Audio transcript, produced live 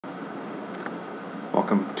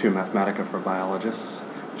Welcome to Mathematica for Biologists,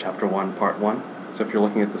 Chapter 1, Part 1. So if you're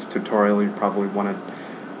looking at this tutorial, you probably want to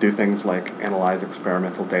do things like analyze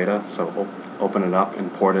experimental data. So open it up,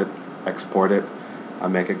 import it, export it,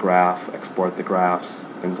 make a graph, export the graphs,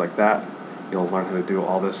 things like that. You'll learn how to do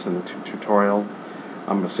all this in the tutorial.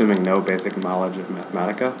 I'm assuming no basic knowledge of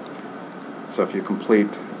Mathematica. So if you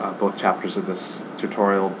complete both chapters of this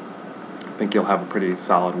tutorial, I think you'll have a pretty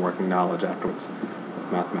solid working knowledge afterwards with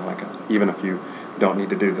Mathematica, even if you don't need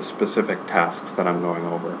to do the specific tasks that I'm going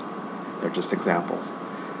over. They're just examples.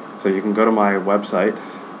 So you can go to my website.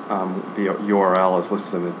 The URL is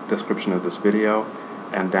listed in the description of this video,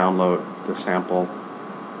 and download the sample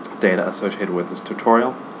data associated with this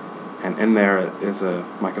tutorial. And in there is a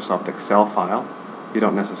Microsoft Excel file. You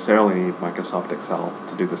don't necessarily need Microsoft Excel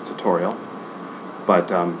to do this tutorial,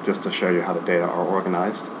 but just to show you how the data are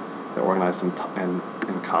organized. They're organized in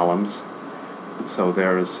columns. So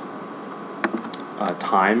there's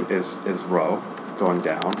time is row going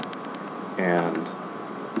down, and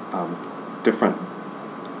different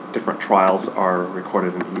trials are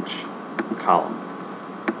recorded in each column.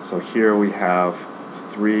 So here we have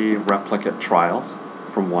 3 replicate trials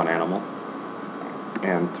from one animal,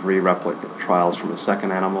 and 3 replicate trials from a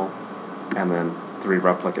second animal, and then 3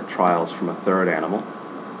 replicate trials from a third animal.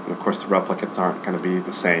 And of course the replicates aren't going to be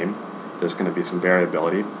the same. There's going to be some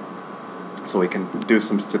variability. So we can do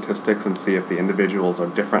some statistics and see if the individuals are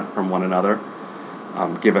different from one another,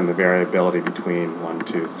 given the variability between 1,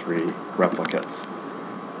 2, 3 replicates.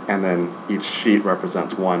 And then each sheet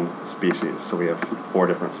represents one species, so we have 4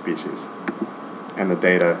 different species. And the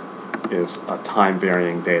data is a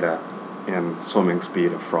time-varying data in swimming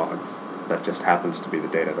speed of frogs. That just happens to be the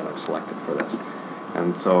data that I've selected for this.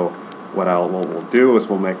 And so what we'll do is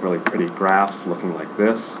we'll make really pretty graphs looking like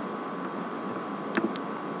this.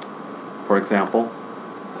 For example,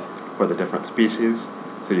 for the different species,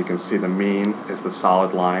 so you can see the mean is the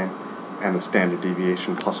solid line, and the standard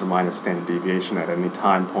deviation, plus or minus standard deviation at any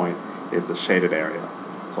time point, is the shaded area.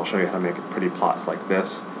 So I'll show you how to make pretty plots like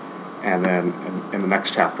this, and then in the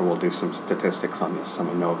next chapter we'll do some statistics on this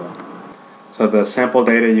sum nova. So the sample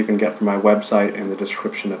data you can get from my website in the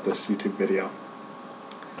description of this YouTube video.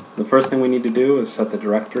 The first thing we need to do is set the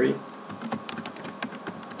directory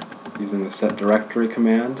using the set directory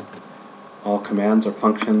command. All commands or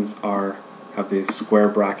functions have these square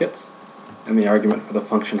brackets, and the argument for the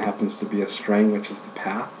function happens to be a string, which is the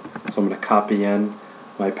path. So I'm going to copy in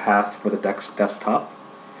my path for the desktop,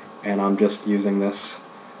 and I'm just using this.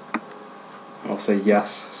 I'll say yes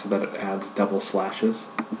so that it adds double slashes,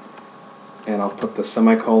 and I'll put the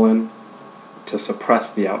semicolon to suppress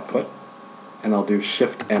the output, and I'll do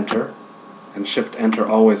Shift Enter, and Shift Enter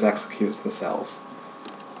always executes the cells.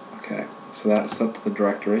 Okay, so that sets the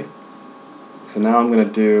directory. So now I'm going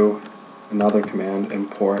to do another command,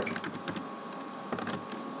 import,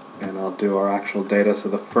 and I'll do our actual data. So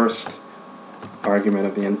the first argument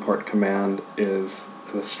of the import command is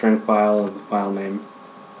the string file of the file name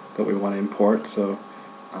that we want to import. So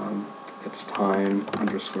it's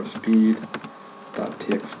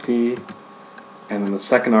time_speed.txt, and then the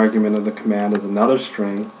second argument of the command is another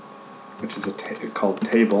string, which is called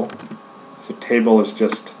table. So table is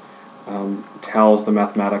just tells the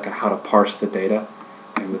Mathematica how to parse the data,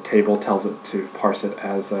 and the table tells it to parse it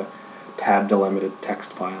as a tab-delimited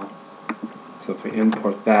text file. So if we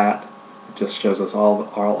import that, it just shows us all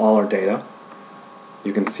our data.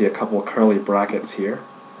 You can see a couple of curly brackets here.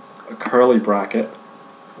 A curly bracket,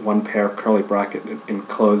 one pair of curly bracket,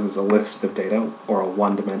 encloses a list of data, or a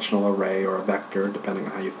one-dimensional array, or a vector, depending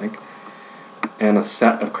on how you think. And a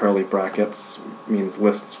set of curly brackets means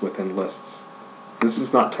lists within lists. This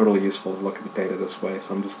is not totally useful to look at the data this way,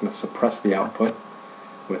 so I'm just going to suppress the output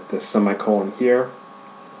with this semicolon here,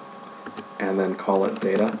 and then call it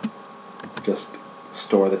data. Just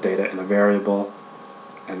store the data in a variable,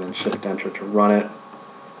 and then Shift Enter to run it.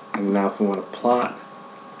 And now if we want to plot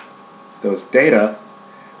those data,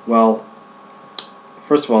 well,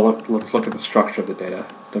 first of all, let's look at the structure of the data.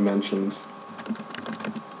 Dimensions.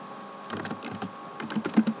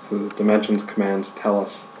 So the dimensions commands tell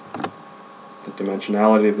us the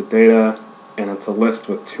dimensionality of the data, and it's a list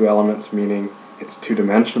with 2 elements, meaning it's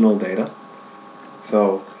 2-dimensional data.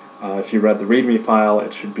 So if you read the README file,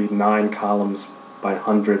 it should be 9 columns by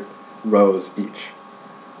 100 rows each.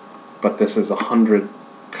 But this is 100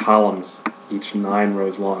 columns, each 9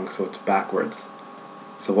 rows long, so it's backwards.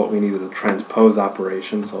 So what we need is a transpose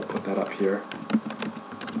operation, so I'll put that up here.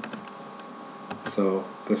 So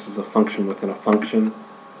this is a function within a function.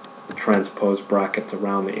 The transpose brackets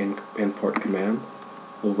around the import command.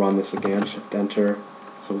 We'll run this again, Shift Enter,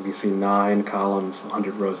 so we can see 9 columns,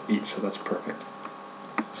 100 rows each, so that's perfect.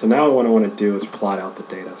 So now what I want to do is plot out the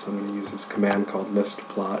data. So I'm going to use this command called list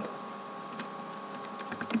plot.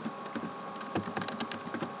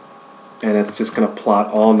 And it's just going to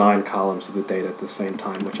plot all 9 columns of the data at the same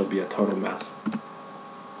time, which will be a total mess.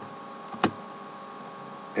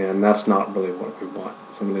 And that's not really what we want.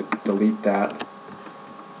 So I'm going to delete that.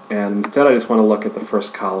 And instead I just want to look at the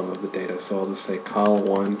first column of the data. So I'll just say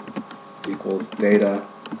col1 equals data,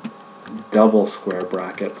 double square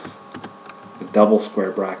brackets. The double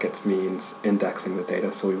square brackets means indexing the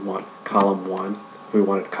data. So we want column 1. If we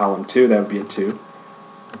wanted column 2, that would be a 2.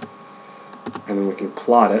 And then we can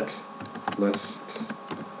plot it. List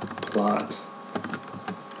plot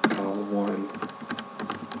col1.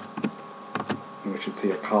 And we should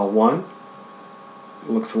see a col1. It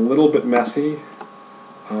looks a little bit messy.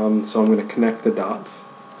 So I'm going to connect the dots.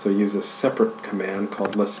 So use a separate command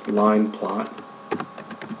called list line plot,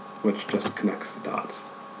 which just connects the dots.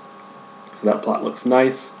 So that plot looks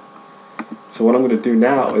nice. So what I'm going to do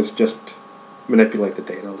now is just manipulate the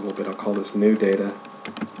data a little bit. I'll call this new data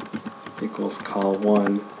equals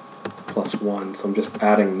col1 plus 1. So I'm just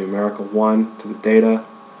adding numerical 1 to the data,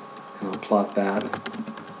 and I'll plot that.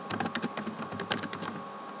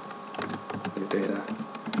 New data.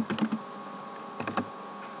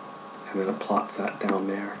 And then it plots that down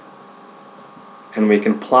there. And we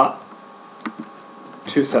can plot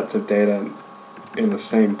 2 sets of data in the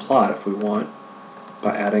same plot if we want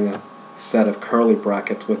by adding a set of curly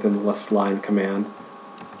brackets within the list line command,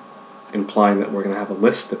 implying that we're going to have a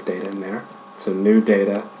list of data in there. So new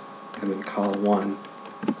data, and then col1,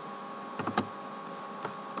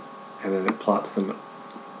 and then it plots them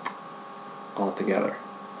all together.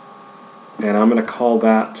 And I'm going to call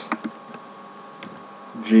that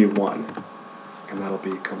G1, and that'll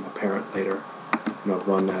become apparent later. And I'll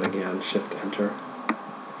run that again, Shift Enter.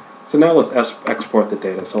 So now let's export the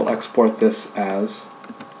data. So I'll export this as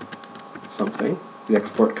something. The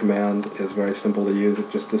export command is very simple to use. It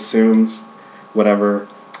just assumes whatever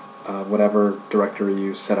directory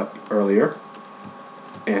you set up earlier,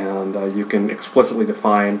 and you can explicitly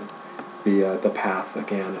define the path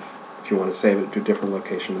again if you want to save it to a different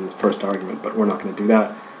location in the first argument. But we're not going to do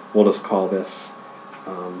that. We'll just call this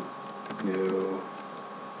new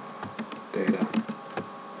data,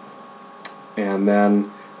 and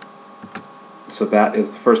then so that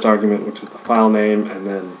is the first argument, which is the file name, and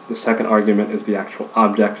then the second argument is the actual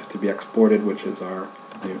object to be exported, which is our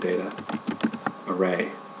new data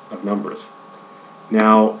array of numbers.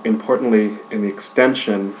 Now, importantly, in the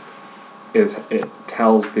extension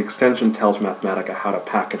the extension tells Mathematica how to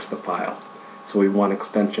package the file. So we want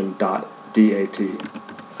extension .dat.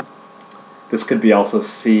 This could be also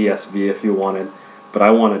CSV if you wanted, but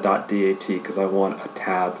I want a .dat because I want a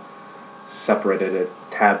tab separated, a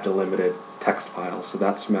tab delimited text file. So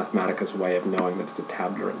that's Mathematica's way of knowing that it's a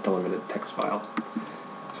tab delimited text file.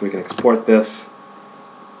 So we can export this.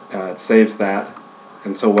 It saves that.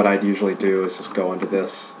 And so what I'd usually do is just go into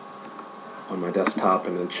this on my desktop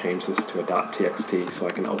and then change this to a .txt so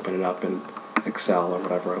I can open it up in Excel or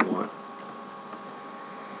whatever I want.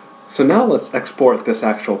 So now let's export this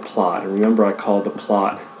actual plot. And remember I called the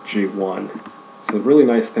plot G1. So the really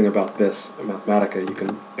nice thing about this in Mathematica, you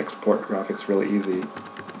can export graphics really easy.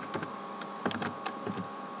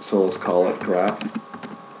 So let's call it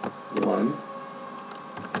graph1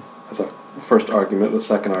 as a first argument. The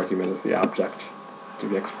second argument is the object to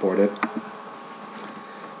be exported.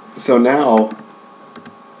 So now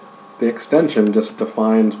the extension just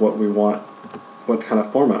defines what we want, what kind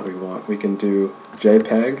of format we want. We can do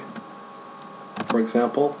JPEG, for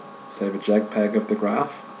example. Save a JPEG of the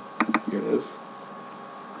graph. Here it is.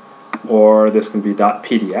 Or this can be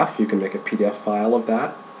 .pdf. You can make a PDF file of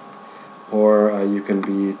that. Or you can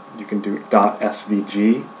do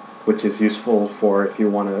 .svg, which is useful for if you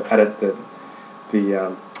want to edit the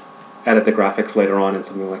graphics later on in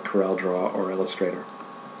something like CorelDRAW or Illustrator.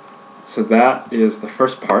 So that is the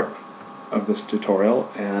first part of this tutorial,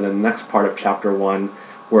 and in the next part of Chapter 1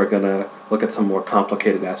 we're going to look at some more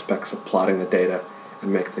complicated aspects of plotting the data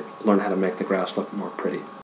and learn how to make the graphs look more pretty.